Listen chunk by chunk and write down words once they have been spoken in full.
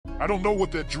I don't know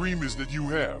what that dream is that you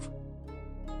have.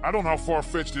 I don't know how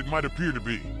far-fetched it might appear to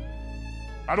be.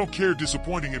 I don't care how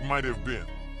disappointing it might have been,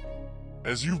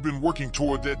 as you've been working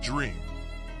toward that dream.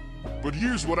 But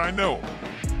here's what I know.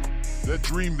 That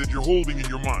dream that you're holding in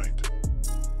your mind,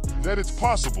 that it's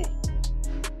possible.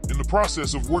 In the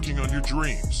process of working on your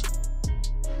dreams,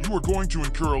 you are going to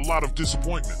incur a lot of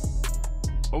disappointment,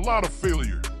 a lot of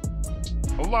failure,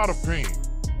 a lot of pain,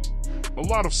 a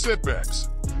lot of setbacks,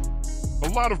 a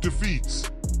lot of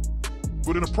defeats.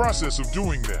 But in the process of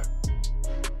doing that,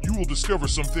 you will discover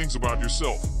some things about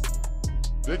yourself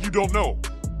that you don't know.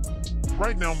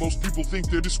 Right now, most people think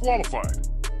they're disqualified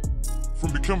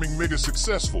from becoming mega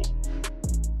successful.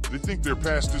 They think their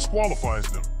past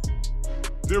disqualifies them.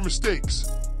 Their mistakes.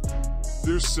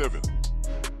 There's 7.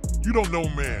 You don't know,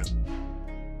 man.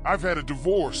 I've had a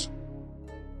divorce.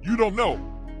 You don't know.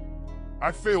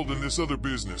 I failed in this other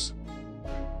business.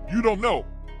 You don't know.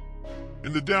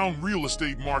 In the down real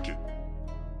estate market,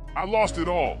 I lost it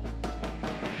all.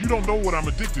 You don't know what I'm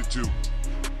addicted to.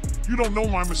 You don't know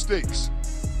my mistakes.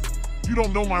 You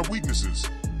don't know my weaknesses.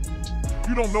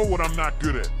 You don't know what I'm not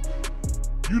good at.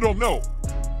 You don't know.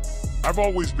 I've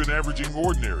always been averaging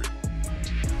ordinary.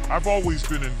 I've always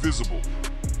been invisible.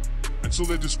 And so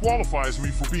that disqualifies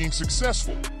me for being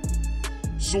successful.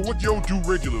 So what you do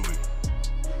regularly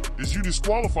is you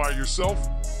disqualify yourself.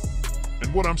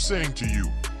 And what I'm saying to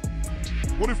you,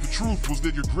 what if the truth was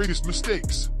that your greatest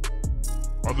mistakes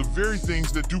are the very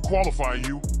things that do qualify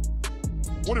you?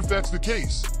 What if that's the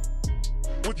case?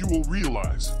 What you will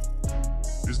realize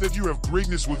is that you have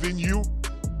greatness within you.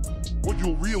 What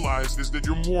you'll realize is that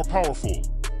you're more powerful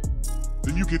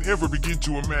than you can ever begin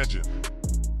to imagine.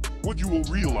 What you will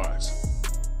realize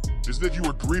is that you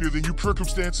are greater than your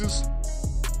circumstances,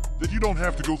 that you don't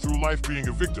have to go through life being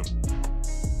a victim.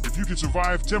 If you can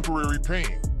survive temporary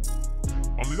pain,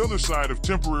 on the other side of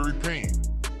temporary pain,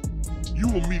 you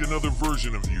will meet another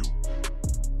version of you.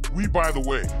 By the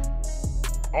way,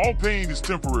 all pain is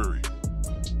temporary.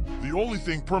 The only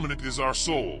thing permanent is our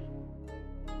soul.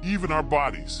 Even our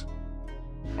bodies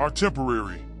are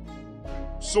temporary.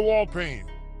 So all pain,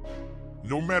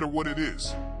 no matter what it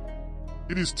is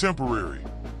temporary.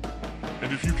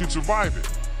 And if you can survive it,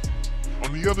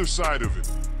 on the other side of it,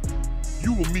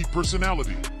 you will meet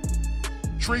personality,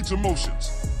 traits, emotions,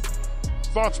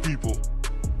 thoughts, people,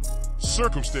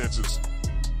 circumstances,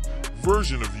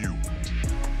 version of you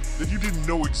that you didn't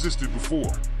know existed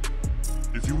before.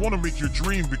 If you want to make your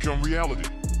dream become reality,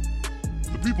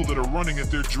 the people that are running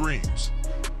at their dreams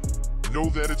know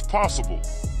that it's possible,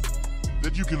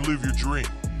 that you can live your dream,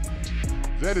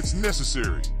 that it's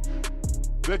necessary,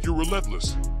 that you're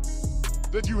relentless,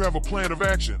 that you have a plan of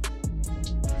action,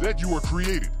 that you are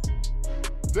created,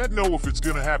 that know if it's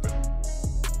gonna happen,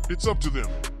 it's up to them,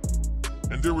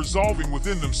 and they're resolving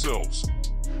within themselves.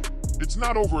 It's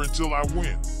not over until I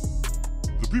win.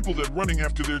 The people that running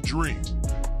after their dream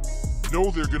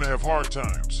know they're gonna have hard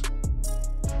times.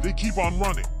 They keep on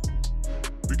running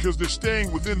because they're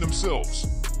staying within themselves,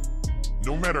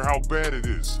 no matter how bad it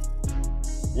is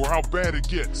or how bad it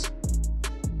gets.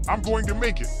 I'm going to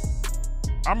make it.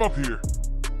 I'm up here,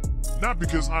 not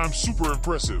because I'm super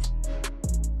impressive,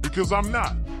 because I'm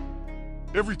not.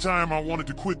 Every time I wanted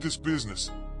to quit this business,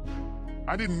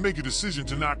 I didn't make a decision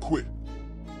to not quit.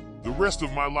 The rest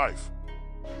of my life,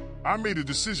 I made a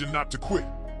decision not to quit.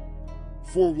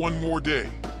 For one more day.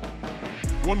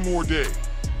 One more day.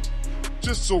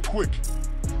 Just so quick.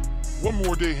 One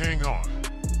more day, hang on.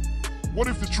 What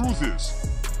if the truth is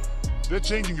that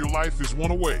changing your life is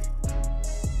one away?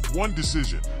 One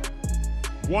decision.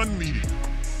 One meeting.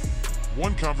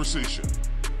 One conversation.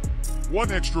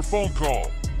 One extra phone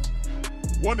call.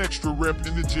 One extra rep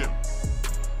in the gym.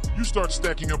 You start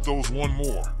stacking up those one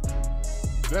more.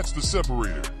 That's the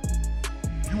separator.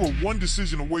 You are one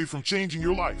decision away from changing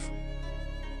your life.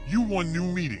 You one new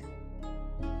meeting.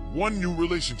 One new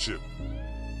relationship.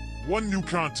 One new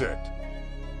contact.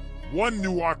 One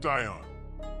new octagon.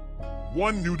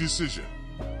 One new decision.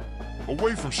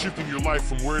 Away from shifting your life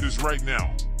from where it is right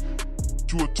now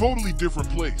to a totally different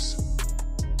place.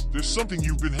 There's something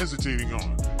you've been hesitating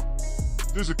on.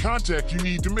 There's a contact you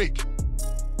need to make.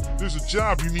 There's a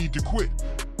job you need to quit.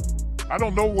 I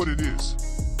don't know what it is,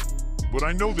 but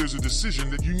I know there's a decision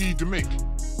that you need to make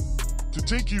to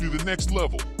take you to the next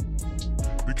level,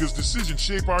 because decisions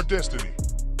shape our destiny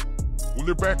when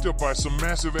they're backed up by some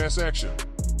massive ass action.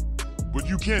 But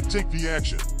you can't take the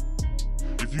action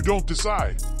if you don't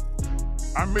decide.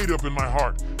 I'm made up in my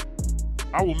heart.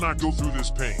 I will not go through this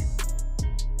pain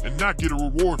and not get a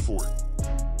reward for it.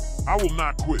 I will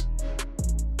not quit.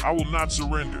 I will not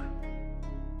surrender.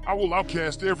 I will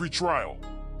outcast every trial.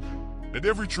 and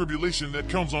every tribulation that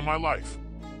comes on my life.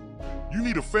 You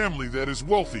need a family that is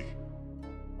wealthy,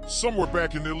 somewhere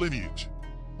back in their lineage,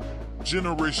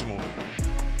 generationally.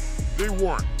 They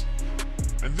weren't.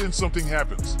 And then something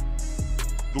happens.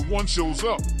 The one shows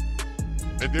up,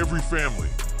 and every family,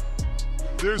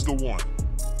 there's the one.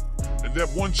 And that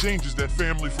one changes that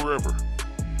family forever.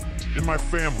 In my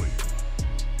family,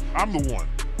 I'm the one.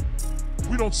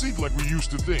 We don't seek like we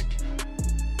used to think.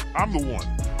 I'm the one.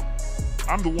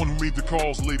 I'm the one who made the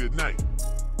calls late at night.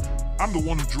 I'm the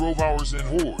one who drove hours and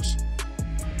whores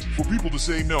for people to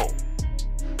say no.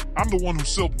 I'm the one who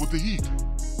soaked with the heat.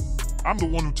 I'm the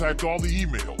one who typed all the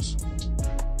emails.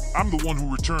 I'm the one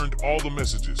who returned all the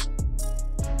messages.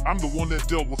 I'm the one that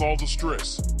dealt with all the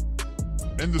stress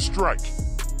and the strike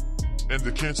and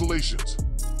the cancellations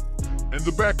and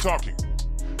the back talking.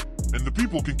 And the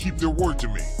people can keep their word to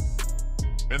me.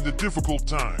 And the difficult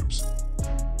times.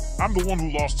 I'm the one who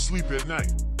lost sleep at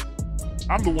night.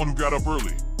 I'm the one who got up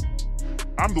early.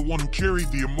 I'm the one who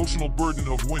carried the emotional burden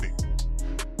of winning.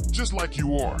 Just like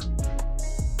you are.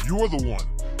 You're the one.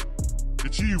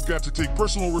 It's you've got to take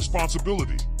personal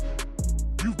responsibility.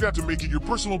 You've got to make it your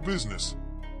personal business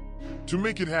to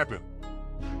make it happen.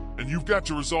 And you've got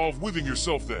to resolve within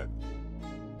yourself that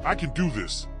I can do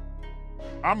this.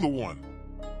 I'm the one.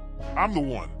 I'm the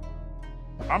one.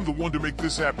 I'm the one to make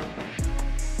this happen.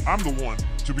 I'm the one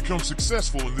to become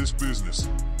successful in this business.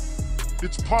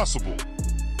 It's possible.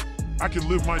 I can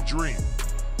live my dream.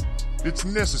 It's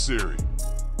necessary.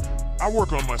 I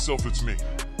work on myself, it's me.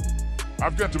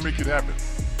 I've got to make it happen.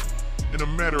 In a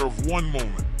matter of one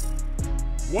moment.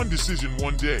 One decision,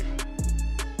 one day.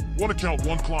 One account,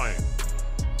 one client.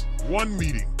 One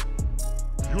meeting.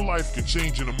 Your life can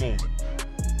change in a moment.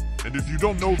 And if you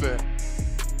don't know that,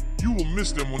 you will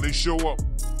miss them when they show up.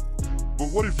 But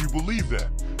what if you believe that?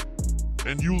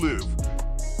 And you live.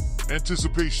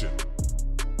 Anticipation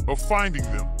of finding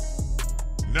them.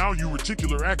 Now you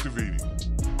reticular activating.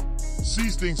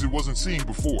 Sees things it wasn't seeing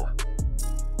before.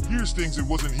 Hears things it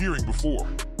wasn't hearing before.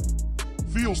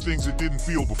 Feels things it didn't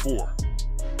feel before.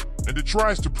 And it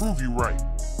tries to prove you right.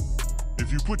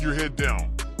 If you put your head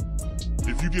down.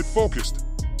 If you get focused.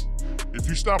 If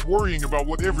you stop worrying about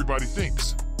what everybody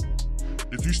thinks.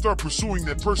 If you start pursuing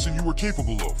that person you were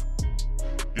capable of.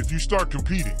 If you start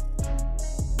competing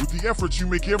with the efforts you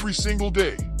make every single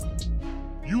day,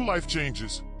 your life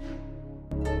changes.